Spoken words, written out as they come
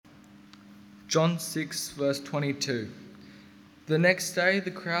John 6, verse 22. The next day,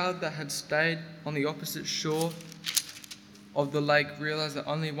 the crowd that had stayed on the opposite shore of the lake realized that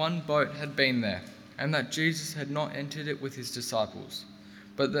only one boat had been there, and that Jesus had not entered it with his disciples,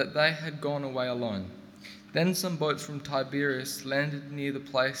 but that they had gone away alone. Then some boats from Tiberias landed near the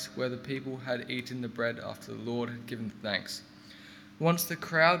place where the people had eaten the bread after the Lord had given thanks. Once the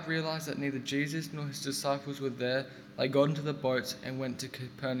crowd realized that neither Jesus nor his disciples were there, they got into the boats and went to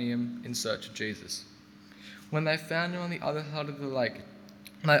Capernaum in search of Jesus. When they found him on the other side of the lake,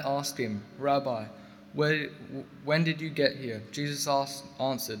 they asked him, "Rabbi, when did you get here?" Jesus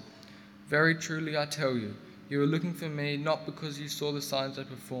answered, "Very truly I tell you, you are looking for me not because you saw the signs I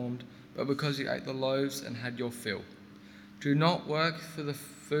performed, but because you ate the loaves and had your fill. Do not work for the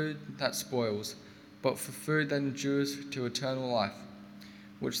food that spoils, but for food that endures to eternal life,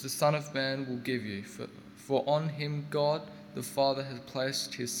 which the Son of Man will give you, for on him God the Father has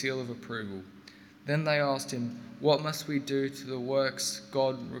placed his seal of approval." Then they asked him, "What must we do to the works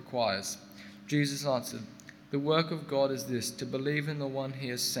God requires?" Jesus answered, "The work of God is this, to believe in the one he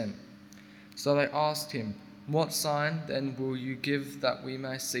has sent." So they asked him, "What sign then will you give that we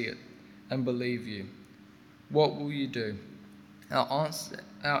may see it and believe you? What will you do? Our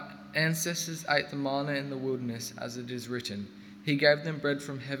ancestors ate the manna in the wilderness, as it is written, 'He gave them bread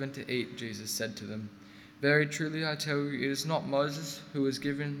from heaven to eat,'" Jesus said to them. "Very truly I tell you, it is not Moses who has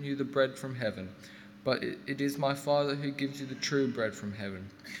given you the bread from heaven, but it is my Father who gives you the true bread from heaven.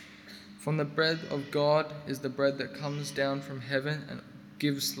 From the bread of God is the bread that comes down from heaven and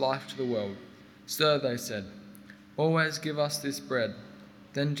gives life to the world." "Sir," they said, "always give us this bread."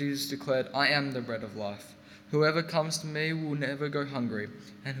 Then Jesus declared, "I am the bread of life. Whoever comes to me will never go hungry,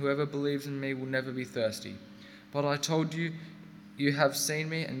 and whoever believes in me will never be thirsty. But I told you, you have seen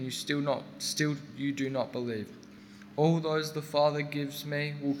me, and you do not believe. All those the Father gives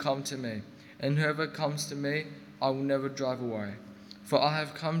me will come to me, and whoever comes to me I will never drive away. For I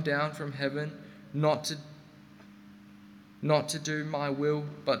have come down from heaven not to do my will,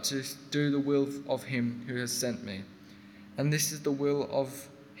 but to do the will of him who has sent me. And this is the will of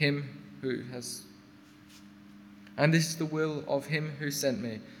him who sent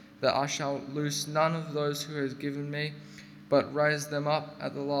me, that I shall lose none of those who has given me, but raise them up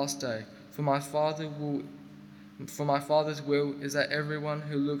at the last day. For my Father's will is that everyone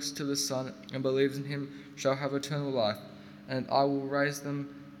who looks to the Son and believes in him shall have eternal life, and I will raise them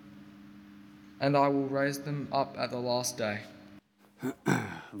up at the last day."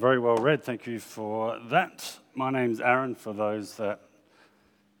 Very well read. Thank you for that. My name's Aaron, for those that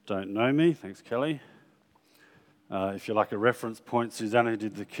don't know me. Thanks, Kelly. If you like a reference point, Susanna, who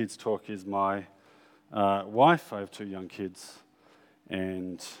did the kids' talk, is my wife. I have 2 young kids,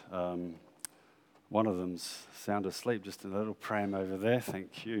 and one of them's sound asleep just in a little pram over there.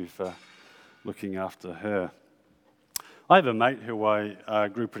 Thank you for looking after her. I have a mate who I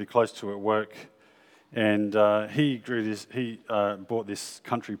grew pretty close to at work, and he bought this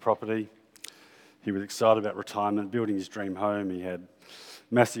country property. He was excited about retirement, building his dream home. He had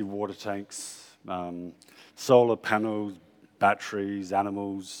massive water tanks, solar panels, batteries,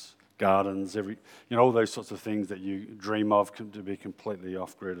 animals, gardens, all those sorts of things that you dream of to be completely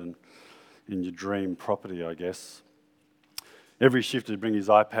off-grid and in your dream property, I guess. Every shift he'd bring his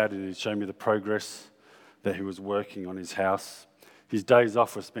iPad and he'd show me the progress that he was working on his house. His days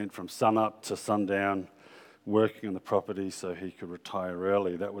off were spent from sunup to sundown, working on the property so he could retire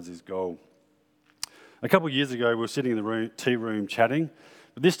early. That was his goal. A couple of years ago, we were sitting in the tea room chatting,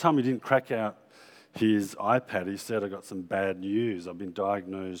 but this time he didn't crack out his iPad. He said, "I got some bad news. I've been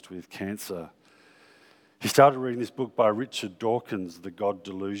diagnosed with cancer." He started reading this book by Richard Dawkins, The God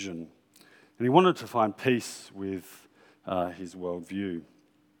Delusion, and he wanted to find peace with his worldview.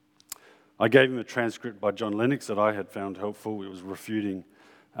 I gave him a transcript by John Lennox that I had found helpful. It was refuting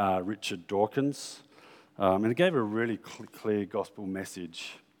Richard Dawkins, and it gave a really clear gospel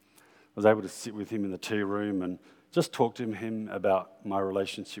message. I was able to sit with him in the tea room and just talk to him about my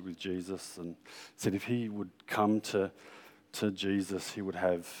relationship with Jesus, and said if he would come to Jesus, he would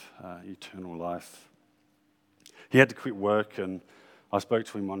have eternal life. He had to quit work, and I spoke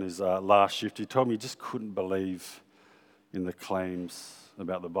to him on his last shift. He told me he just couldn't believe in the claims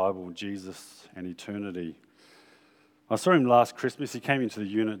about the Bible, Jesus, and eternity. I saw him last Christmas. He came into the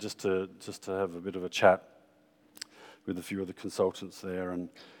unit just to have a bit of a chat with a few of the consultants there, and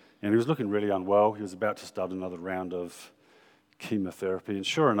he was looking really unwell. He was about to start another round of chemotherapy, and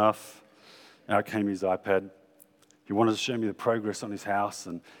sure enough, out came his iPad. He wanted to show me the progress on his house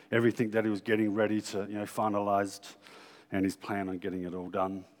and everything that he was getting ready to, finalised, and his plan on getting it all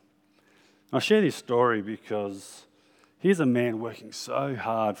done. I share this story because Here's a man working so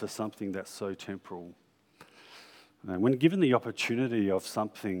hard for something that's so temporal. And when given the opportunity of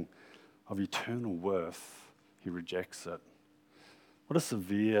something of eternal worth, he rejects it. What a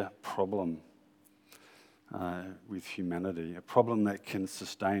severe problem with humanity, a problem that can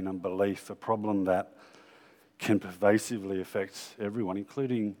sustain unbelief, a problem that can pervasively affect everyone,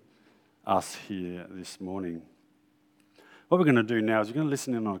 including us here this morning. What we're going to do now is we're going to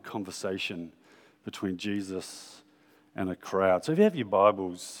listen in on a conversation between Jesus and a crowd. So if you have your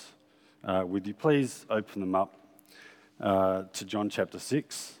Bibles with you, please open them up to John chapter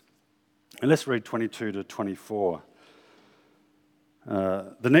 6. And let's read 22 to 24.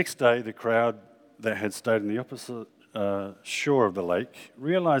 The next day, the crowd that had stayed on the opposite shore of the lake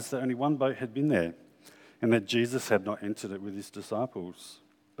realized that only one boat had been there and that Jesus had not entered it with his disciples,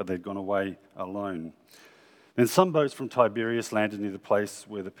 but they'd gone away alone. Then some boats from Tiberias landed near the place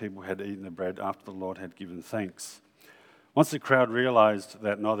where the people had eaten the bread after the Lord had given thanks. Once the crowd realized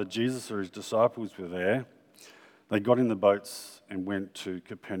that neither Jesus or his disciples were there, they got in the boats and went to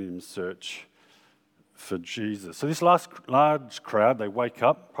Capernaum to search for Jesus. So this large crowd, they wake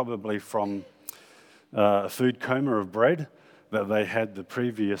up probably from a food coma of bread that they had the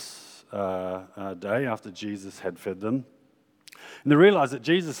previous day after Jesus had fed them. And they realize that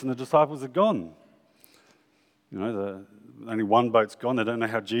Jesus and the disciples are gone. You know, only one boat's gone. They don't know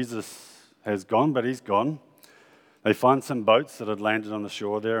how Jesus has gone, but he's gone. They find some boats that had landed on the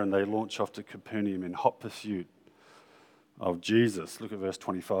shore there, and they launch off to Capernaum in hot pursuit of Jesus. Look at verse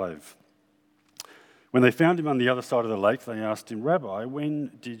 25. When they found him on the other side of the lake, they asked him, "Rabbi,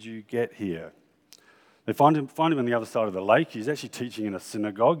 when did you get here?" They find him on the other side of the lake. He's actually teaching in a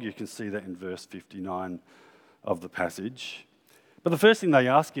synagogue. You can see that in verse 59 of the passage. But the first thing they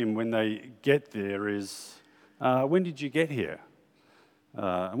ask him when they get there is, when did you get here?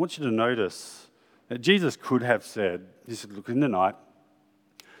 I want you to notice that Jesus could have said, he said, look, in the night,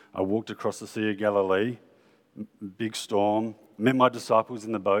 I walked across the Sea of Galilee, big storm, met my disciples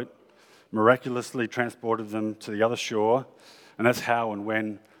in the boat, miraculously transported them to the other shore, and that's how and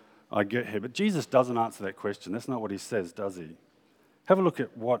when I get here. But Jesus doesn't answer that question. That's not what he says, does he? Have a look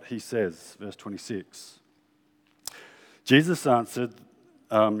at what he says, verse 26. Jesus answered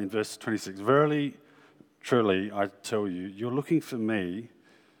in verse 26, "Verily, truly, I tell you, you're looking for me,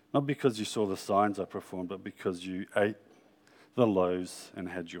 not because you saw the signs I performed, but because you ate the loaves and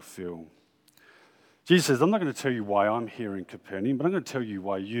had your fill." Jesus says, I'm not going to tell you why I'm here in Capernaum, but I'm going to tell you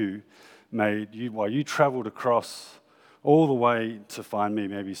why you traveled across all the way to find me.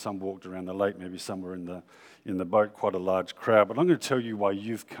 Maybe some walked around the lake, maybe some were in the boat, quite a large crowd. But I'm going to tell you why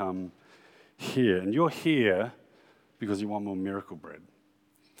you've come here. And you're here because you want more miracle bread.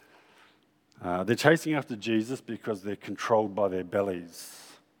 They're chasing after Jesus because they're controlled by their bellies.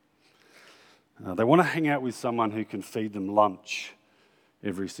 They want to hang out with someone who can feed them lunch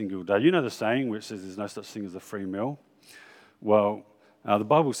every single day. You know the saying which says there's no such thing as a free meal? Well, the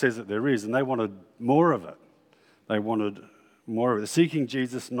Bible says that there is, and they wanted more of it. They wanted more of it. They're seeking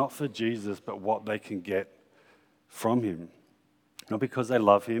Jesus not for Jesus, but what they can get from him. Not because they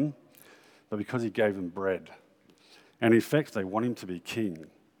love him, but because he gave them bread. And in fact, they want him to be king.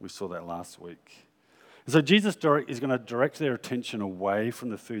 We saw that last week. And so Jesus is going to direct their attention away from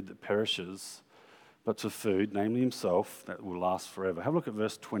the food that perishes, but to food, namely himself, that will last forever. Have a look at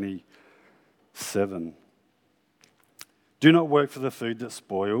verse 27. Do not work for the food that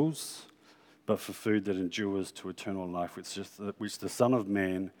spoils, but for food that endures to eternal life, which the Son of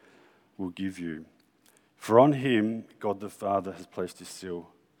Man will give you. For on him, God the Father has placed his seal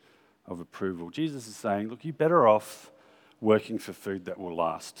of approval. Jesus is saying, look, you're better off working for food that will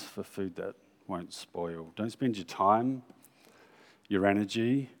last, for food that won't spoil. Don't spend your time, your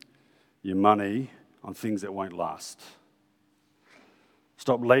energy, your money on things that won't last.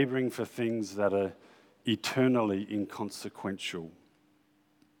 Stop laboring for things that are eternally inconsequential.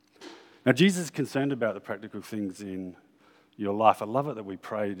 Now, Jesus is concerned about the practical things in your life. I love it that we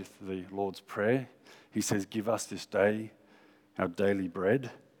prayed the Lord's Prayer. He says, give us this day our daily bread.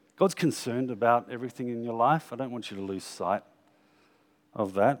 God's concerned about everything in your life. I don't want you to lose sight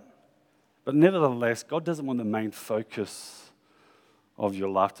of that. But nevertheless, God doesn't want the main focus of your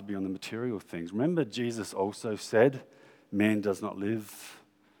life to be on the material things. Remember, Jesus also said, man does not live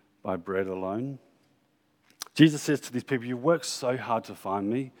by bread alone. Jesus says to these people, you work so hard to find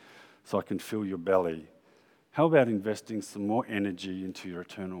me so I can fill your belly. How about investing some more energy into your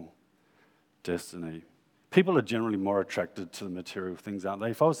eternal destiny? People are generally more attracted to the material things, aren't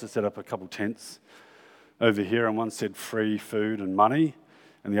they? If I was to set up a couple tents over here and one said free food and money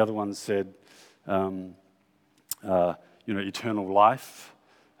and the other one said eternal life,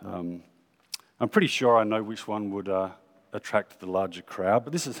 I'm pretty sure I know which one would attract the larger crowd,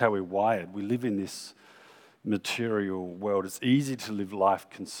 but this is how we're wired. We live in this material world. It's easy to live life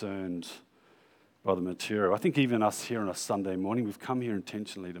concerned by the material. I think even us here on a Sunday morning, we've come here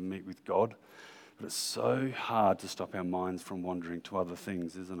intentionally to meet with God, but it's so hard to stop our minds from wandering to other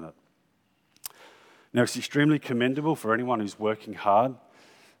things, isn't it? Now, it's extremely commendable for anyone who's working hard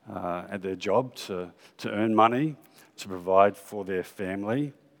at their job to earn money, to provide for their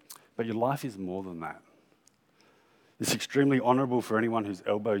family, but your life is more than that. It's extremely honourable for anyone who's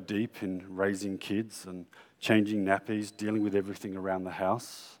elbow deep in raising kids and changing nappies, dealing with everything around the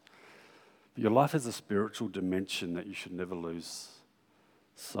house. But your life has a spiritual dimension that you should never lose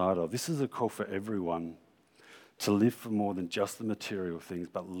sight of. This is a call for everyone to live for more than just the material things,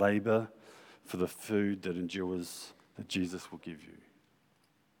 but labour for the food that endures, that Jesus will give you.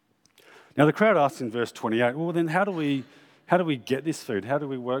 Now the crowd asks in verse 28, well then how do we get this food? How do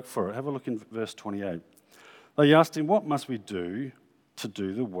we work for it? Have a look in verse 28. They asked him, what must we do to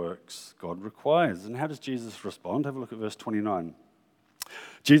do the works God requires? And how does Jesus respond? Have a look at verse 29.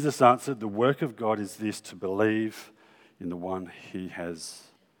 Jesus answered, the work of God is this, to believe in the one he has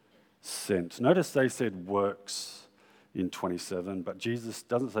sent. Notice they said works in 27, but Jesus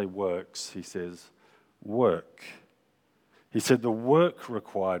doesn't say works, he says work. He said the work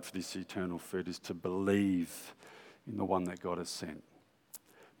required for this eternal food is to believe in the one that God has sent.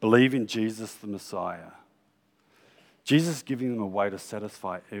 Believe in Jesus the Messiah. Jesus is giving them a way to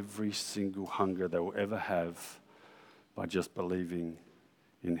satisfy every single hunger they will ever have by just believing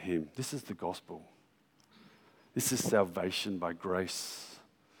in him. This is the gospel. This is salvation by grace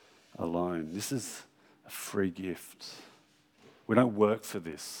alone. This is a free gift. We don't work for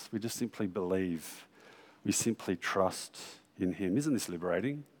this. We just simply believe. We simply trust in him. Isn't this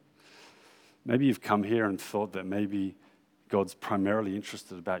liberating? Maybe you've come here and thought that maybe God's primarily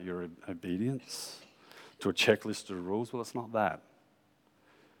interested about your obedience to a checklist of rules. Well, it's not that.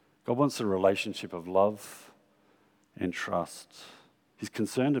 God wants a relationship of love and trust. He's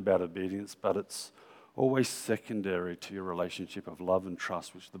concerned about obedience, but it's always secondary to your relationship of love and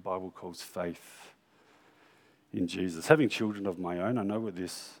trust, which the Bible calls faith in Jesus. Having children of my own, I know what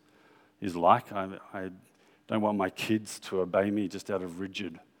this is like. I don't want my kids to obey me just out of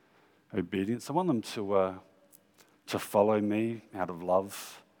rigid obedience. I want them to follow me out of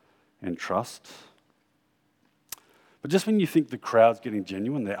love and trust. But just when you think the crowd's getting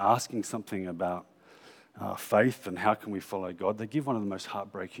genuine, they're asking something about faith and how can we follow God, they give one of the most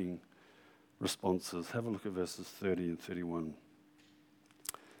heartbreaking responses. Have a look at verses 30 and 31.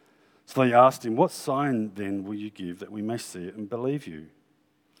 So they asked him, what sign then will you give that we may see it and believe you?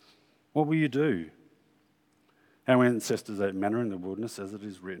 What will you do? Our ancestors ate manna in the wilderness, as it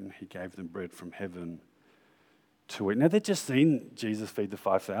is written, he gave them bread from heaven to eat. Now they'd just seen Jesus feed the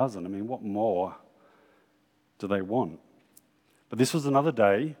 5,000. I mean, what more do they want? But this was another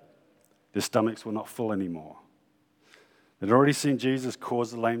day. Their stomachs were not full anymore. They'd already seen Jesus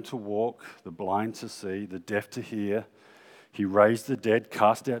cause the lame to walk, the blind to see, the deaf to hear. He raised the dead,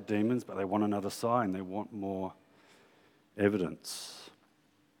 cast out demons, but they want another sign. They want more evidence.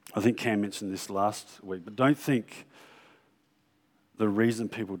 I think Cam mentioned this last week, but don't think the reason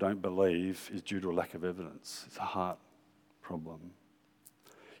people don't believe is due to a lack of evidence. It's a heart problem.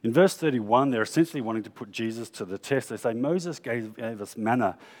 In verse 31, they're essentially wanting to put Jesus to the test. They say, Moses gave us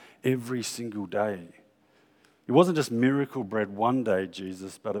manna every single day. It wasn't just miracle bread one day,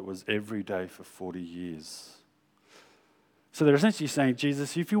 Jesus, but it was every day for 40 years. So they're essentially saying,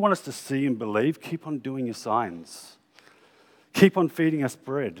 Jesus, if you want us to see and believe, keep on doing your signs. Keep on feeding us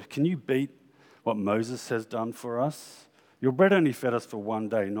bread. Can you beat what Moses has done for us? Your bread only fed us for one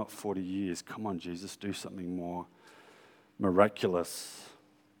day, not 40 years. Come on, Jesus, do something more miraculous.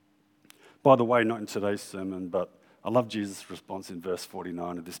 By the way, not in today's sermon, but I love Jesus' response in verse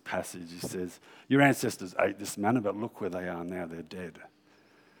 49 of this passage. He says, your ancestors ate this manna, but look where they are now. They're dead.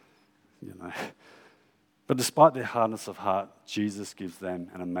 You know. But despite their hardness of heart, Jesus gives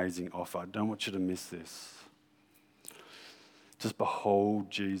them an amazing offer. I don't want you to miss this. Just behold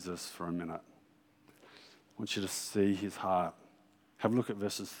Jesus for a minute. I want you to see his heart. Have a look at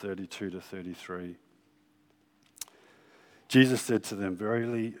verses 32 to 33. Jesus said to them,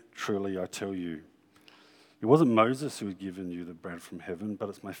 verily, truly, I tell you, it wasn't Moses who had given you the bread from heaven, but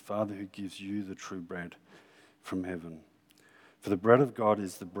it's my Father who gives you the true bread from heaven. For the bread of God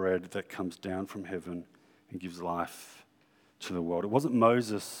is the bread that comes down from heaven and gives life to the world. It wasn't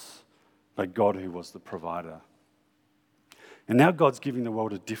Moses, but God who was the provider. And now God's giving the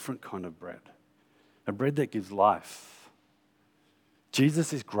world a different kind of bread, a bread that gives life.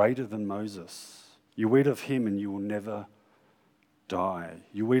 Jesus is greater than Moses. You eat of him and you will never die.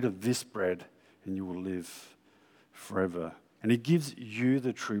 You eat of this bread and you will live forever. And he gives you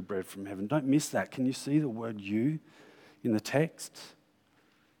the true bread from heaven. Don't miss that. Can you see the word you in the text?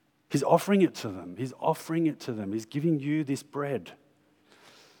 He's offering it to them. He's offering it to them. He's giving you this bread.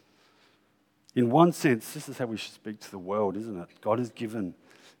 In one sense, this is how we should speak to the world, isn't it? God has given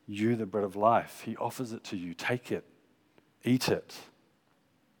you the bread of life. He offers it to you. Take it. Eat it.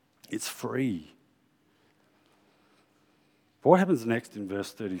 It's free. But what happens next in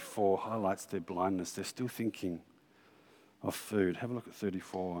verse 34 highlights their blindness. They're still thinking of food. Have a look at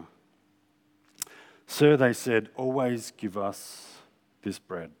 34. Sir, they said, always give us this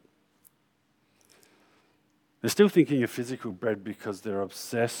bread. They're still thinking of physical bread because they're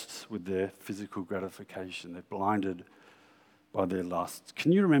obsessed with their physical gratification. They're blinded by their lusts.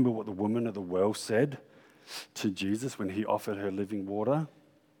 Can you remember what the woman at the well said to Jesus when he offered her living water?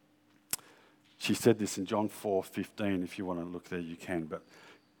 She said this in John 4:15. If you want to look there, you can. But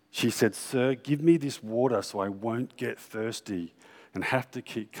she said, Sir, give me this water so I won't get thirsty and have to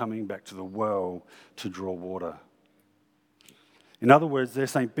keep coming back to the well to draw water. In other words, they're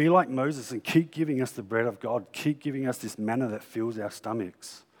saying, be like Moses and keep giving us the bread of God. Keep giving us this manna that fills our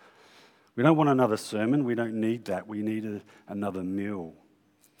stomachs. We don't want another sermon. We don't need that. We need another meal.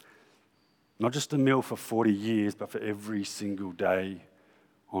 Not just a meal for 40 years, but for every single day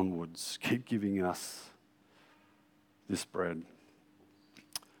onwards. Keep giving us this bread.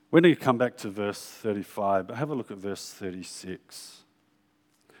 We're going to come back to verse 35, but have a look at verse 36.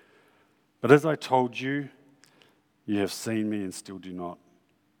 But as I told you, you have seen me and still do not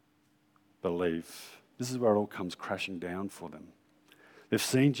believe. This is where it all comes crashing down for them. They've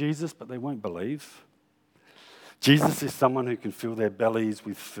seen Jesus, but they won't believe. Jesus is someone who can fill their bellies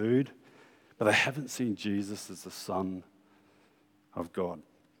with food, but they haven't seen Jesus as the Son of God,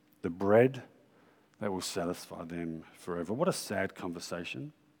 the bread that will satisfy them forever. What a sad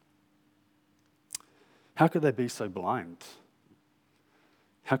conversation. How could they be so blind?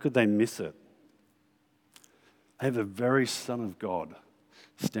 How could they miss it? They have the very Son of God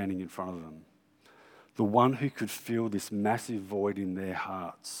standing in front of them, the one who could fill this massive void in their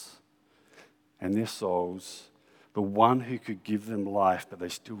hearts and their souls, the one who could give them life, but they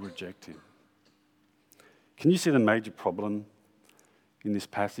still reject him. Can you see the major problem in this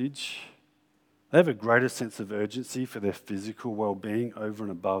passage? They have a greater sense of urgency for their physical well-being over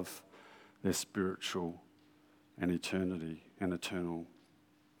and above their spiritual and eternal.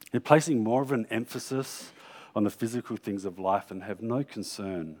 They're placing more of an emphasis on the physical things of life and have no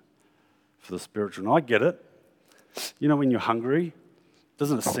concern for the spiritual. And I get it. You know, when you're hungry,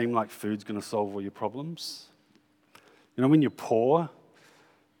 doesn't it seem like food's going to solve all your problems? You know, when you're poor,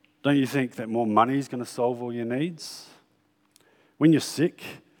 don't you think that more money is going to solve all your needs? When you're sick,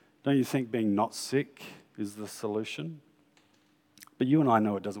 don't you think being not sick is the solution? But you and I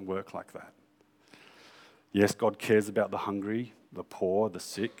know it doesn't work like that. Yes, God cares about the hungry, the poor, the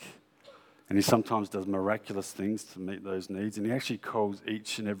sick, and he sometimes does miraculous things to meet those needs. And he actually calls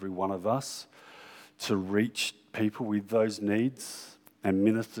each and every one of us to reach people with those needs and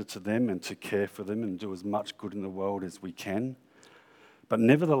minister to them and to care for them and do as much good in the world as we can. But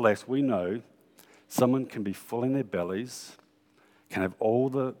nevertheless, we know someone can be full in their bellies, can have all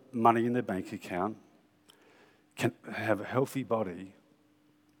the money in their bank account, can have a healthy body,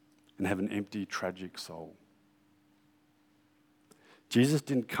 and have an empty, tragic soul. Jesus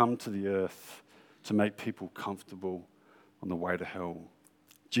didn't come to the earth to make people comfortable on the way to hell.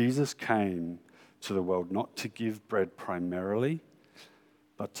 Jesus came to the world not to give bread primarily,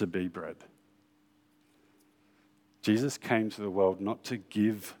 but to be bread. Jesus came to the world not to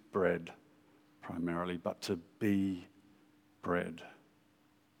give bread primarily, but to be bread.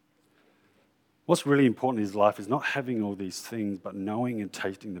 What's really important in his life is not having all these things, but knowing and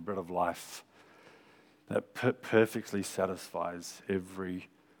tasting the bread of life that perfectly satisfies every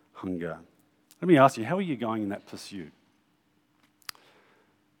hunger. Let me ask you, how are you going in that pursuit?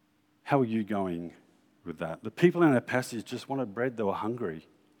 How are you going with that? The people in that passage just wanted bread, they were hungry.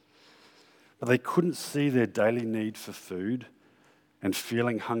 But they couldn't see their daily need for food, and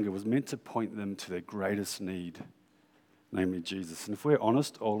feeling hunger was meant to point them to their greatest need, namely Jesus. And if we're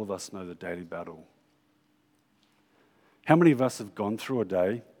honest, all of us know the daily battle. How many of us have gone through a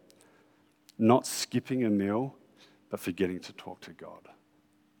day not skipping a meal, but forgetting to talk to God?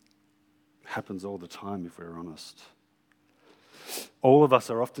 It happens all the time if we're honest. All of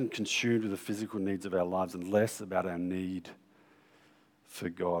us are often consumed with the physical needs of our lives and less about our need for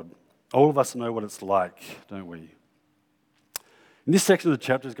God. All of us know what it's like, don't we? In this section of the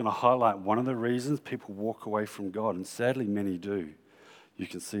chapter is going to highlight one of the reasons people walk away from God, and sadly many do. You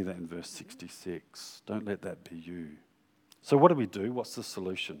can see that in verse 66. Don't let that be you. So what do we do? What's the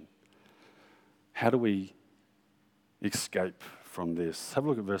solution? How do we escape from this. Have a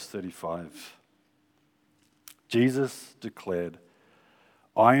look at verse 35. Jesus declared,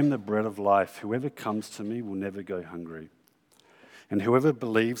 I am the bread of life. Whoever comes to me will never go hungry, and whoever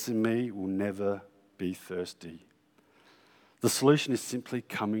believes in me will never be thirsty. The solution is simply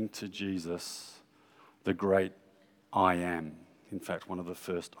coming to Jesus, the great I am. In fact, one of the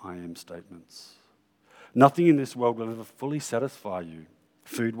first I am statements. Nothing in this world will ever fully satisfy you.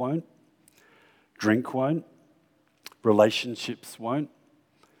 Food won't, drink won't, relationships won't,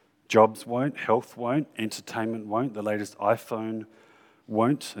 jobs won't, health won't, entertainment won't, the latest iPhone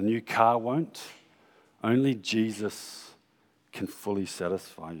won't, a new car won't. Only Jesus can fully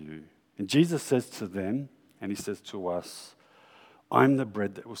satisfy you. And Jesus says to them, and he says to us, I'm the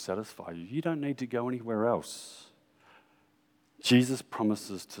bread that will satisfy you. You don't need to go anywhere else. Jesus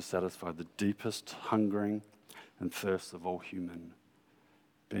promises to satisfy the deepest hungering and thirst of all human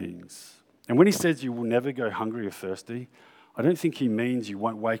beings. And when he says you will never go hungry or thirsty, I don't think he means you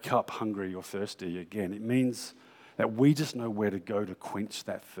won't wake up hungry or thirsty again. It means that we just know where to go to quench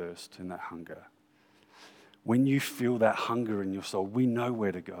that thirst and that hunger. When you feel that hunger in your soul, we know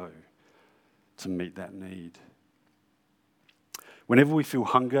where to go to meet that need. Whenever we feel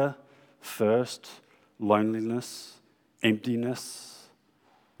hunger, thirst, loneliness, emptiness,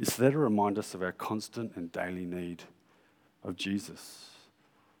 it's there to remind us of our constant and daily need of Jesus.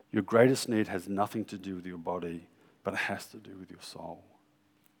 Your greatest need has nothing to do with your body, but it has to do with your soul.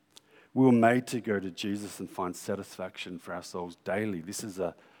 We were made to go to Jesus and find satisfaction for our souls daily. This is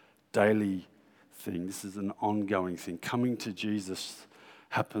a daily thing. This is an ongoing thing. Coming to Jesus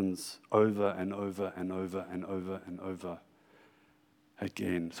happens over and over and over and over and over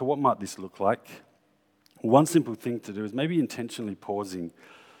again. So what might this look like? One simple thing to do is maybe intentionally pausing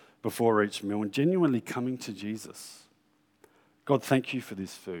before each meal and genuinely coming to Jesus. God, thank you for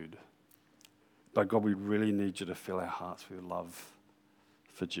this food. But God, we really need you to fill our hearts with love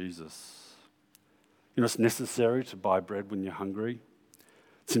for Jesus. You know, it's necessary to buy bread when you're hungry.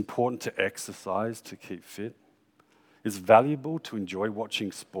 It's important to exercise to keep fit. It's valuable to enjoy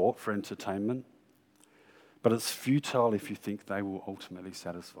watching sport for entertainment. But it's futile if you think they will ultimately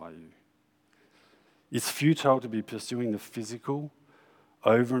satisfy you. It's futile to be pursuing the physical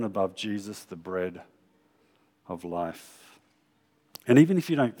over and above Jesus, the bread of life. And even if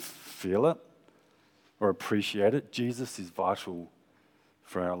you don't feel it or appreciate it, Jesus is vital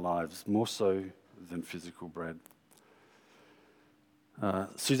for our lives, more so than physical bread.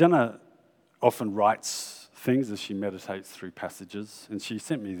 Susanna often writes things as she meditates through passages, and she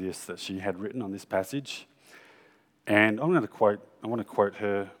sent me this that she had written on this passage. And I want to quote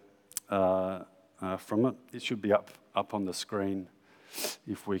her from it. It should be up on the screen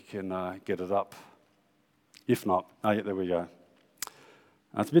if we can get it up. If not, yeah, there we go.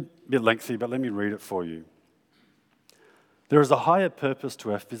 It's a bit lengthy, but let me read it for you. There is a higher purpose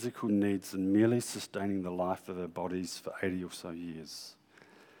to our physical needs than merely sustaining the life of our bodies for 80 or so years.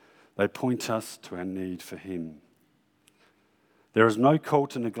 They point us to our need for Him. There is no call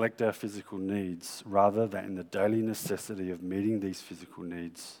to neglect our physical needs, rather that in the daily necessity of meeting these physical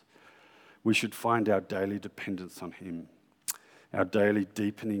needs, we should find our daily dependence on Him, our daily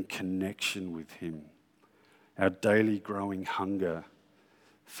deepening connection with Him, our daily growing hunger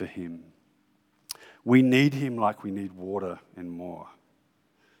for Him. We need Him like we need water and more.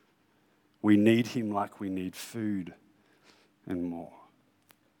 We need Him like we need food and more.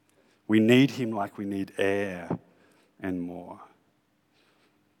 We need Him like we need air and more.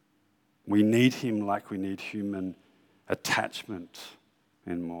 We need Him like we need human attachment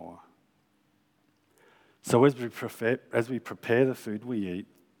and more. So as we prepare the food we eat,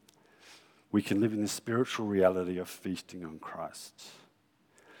 we can live in the spiritual reality of feasting on Christ.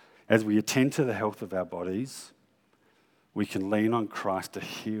 As we attend to the health of our bodies, we can lean on Christ to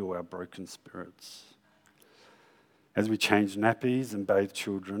heal our broken spirits. As we change nappies and bathe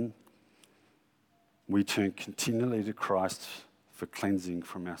children, we turn continually to Christ for cleansing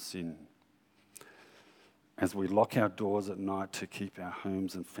from our sin. As we lock our doors at night to keep our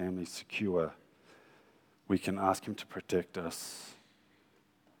homes and families secure, we can ask Him to protect us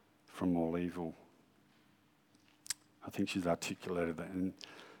from all evil. I think she's articulated that in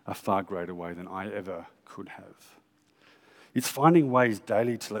a far greater way than I ever could have. It's finding ways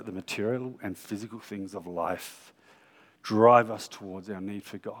daily to let the material and physical things of life drive us towards our need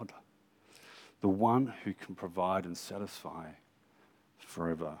for God, the one who can provide and satisfy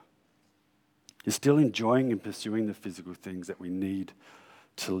forever. It's still enjoying and pursuing the physical things that we need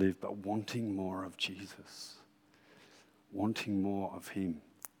to live, but wanting more of Jesus, wanting more of Him.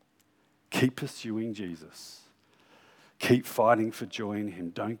 Keep pursuing Jesus. Keep fighting for joy in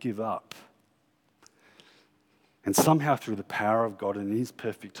Him. Don't give up. And somehow through the power of God and in his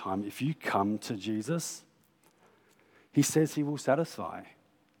perfect time, if you come to Jesus, he says he will satisfy.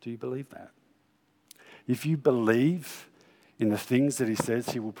 Do you believe that? If you believe in the things that he says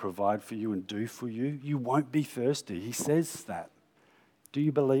he will provide for you and do for you, you won't be thirsty. He says that. Do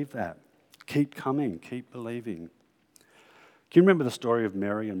you believe that? Keep coming, keep believing. Can you remember the story of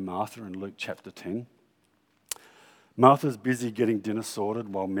Mary and Martha in Luke chapter 10? Martha's busy getting dinner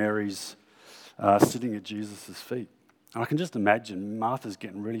sorted while Mary's sitting at Jesus' feet. And I can just imagine Martha's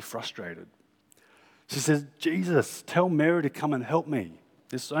getting really frustrated. She says, Jesus, tell Mary to come and help me.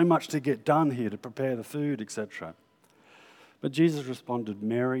 There's so much to get done here to prepare the food, etc. But Jesus responded,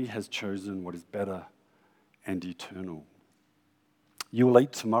 Mary has chosen what is better and eternal. You will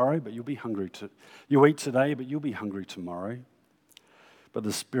eat tomorrow, but you'll be hungry. You'll eat today, but you'll be hungry tomorrow. But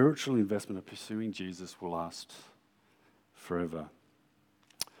the spiritual investment of pursuing Jesus will last forever.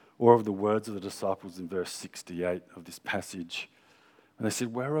 Or of the words of the disciples in verse 68 of this passage. And they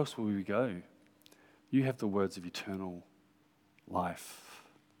said, where else will we go? You have the words of eternal life.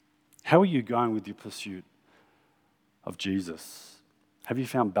 How are you going with your pursuit of Jesus? Have you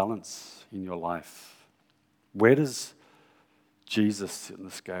found balance in your life? Where does Jesus sit in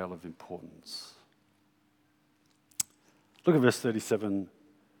the scale of importance? Look at verse 37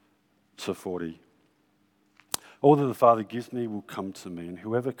 to 40. All that the Father gives me will come to me, and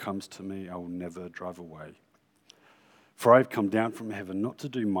whoever comes to me I will never drive away. For I have come down from heaven not to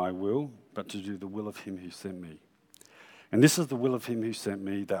do my will, but to do the will of him who sent me. And this is the will of him who sent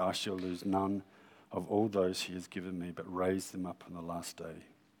me, that I shall lose none of all those he has given me, but raise them up on the last day.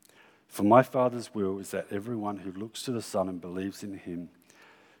 For my Father's will is that everyone who looks to the Son and believes in him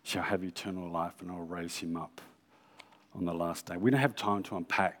shall have eternal life, and I will raise him up on the last day. We don't have time to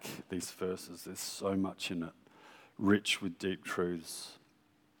unpack these verses. There's so much in it, rich with deep truths.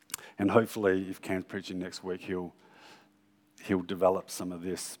 And hopefully, if Cam's preaching next week, he'll develop some of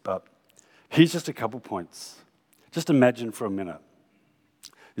this. But here's just a couple points. Just imagine for a minute,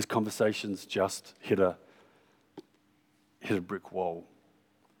 this conversation's just hit a brick wall.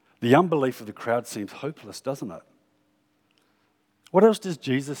 The unbelief of the crowd seems hopeless, doesn't it? What else does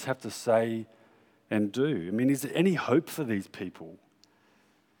Jesus have to say and do? I mean, is there any hope for these people?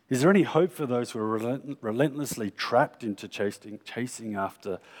 Is there any hope for those who are relentlessly trapped into chasing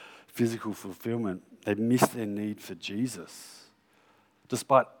after physical fulfillment? They've missed their need for Jesus,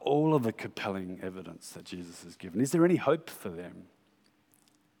 despite all of the compelling evidence that Jesus has given. Is there any hope for them?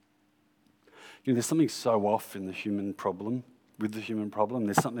 You know, there's something so off in the human problem, with the human problem.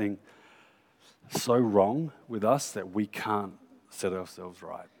 There's something so wrong with us that we can't set ourselves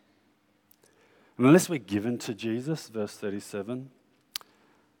right. And unless we're given to Jesus, verse 37,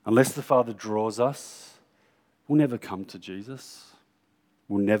 unless the Father draws us, we'll never come to Jesus.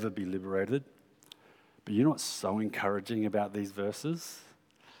 We'll never be liberated. But you know what's so encouraging about these verses?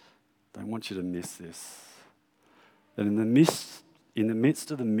 I don't want you to miss this. That in the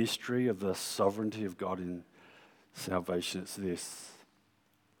midst of the mystery of the sovereignty of God in salvation, it's this: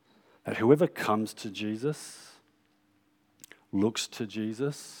 that whoever comes to Jesus, looks to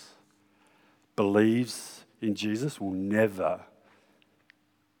Jesus, believes in Jesus, will never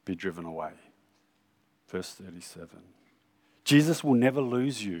be driven away. Verse 37. Jesus will never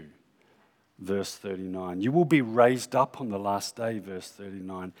lose you. Verse 39. You will be raised up on the last day. Verse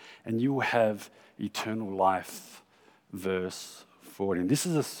 39. And you will have eternal life. Verse 40. And this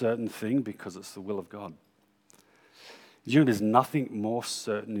is a certain thing because it's the will of God. You know, there's nothing more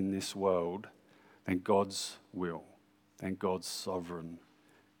certain in this world than God's will, than God's sovereign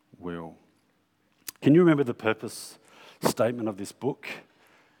will. Can you remember the purpose statement of this book?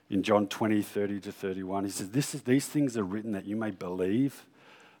 In John 20, 30 to 31, he says, these things are written that you may believe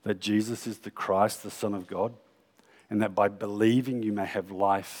that Jesus is the Christ, the Son of God, and that by believing you may have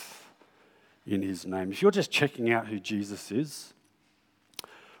life in his name. If you're just checking out who Jesus is,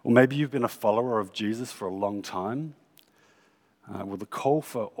 or maybe you've been a follower of Jesus for a long time, well, the call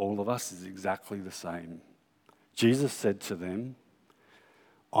for all of us is exactly the same. Jesus said to them,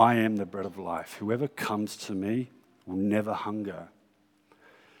 I am the bread of life. Whoever comes to me will never hunger.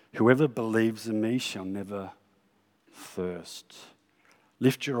 Whoever believes in me shall never thirst.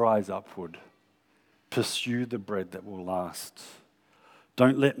 Lift your eyes upward. Pursue the bread that will last.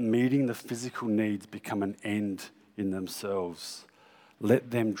 Don't let meeting the physical needs become an end in themselves.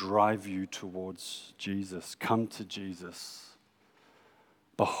 Let them drive you towards Jesus. Come to Jesus.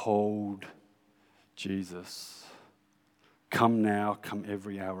 Behold Jesus. Come now, come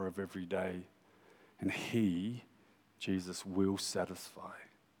every hour of every day, and he, Jesus, will satisfy.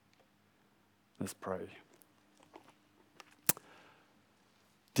 Let's pray.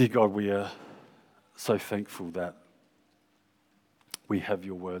 Dear God, we are so thankful that we have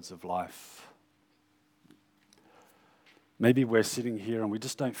your words of life. Maybe we're sitting here and we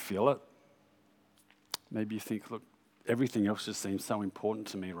just don't feel it. Maybe you think, look, everything else just seems so important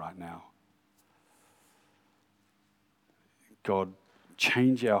to me right now. God,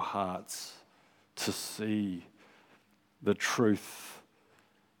 change our hearts to see the truth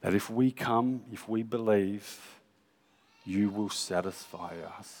that if we come, if we believe, you will satisfy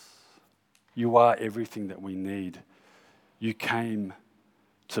us. You are everything that we need. You came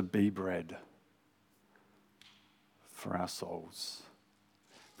to be bread for our souls.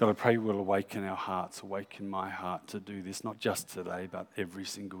 God, I pray we'll awaken our hearts, awaken my heart to do this, not just today, but every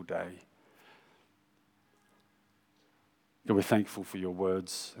single day. God, we're thankful for your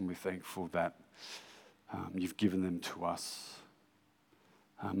words, and we're thankful that you've given them to us.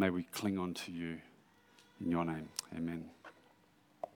 May we cling on to you. In your name, amen.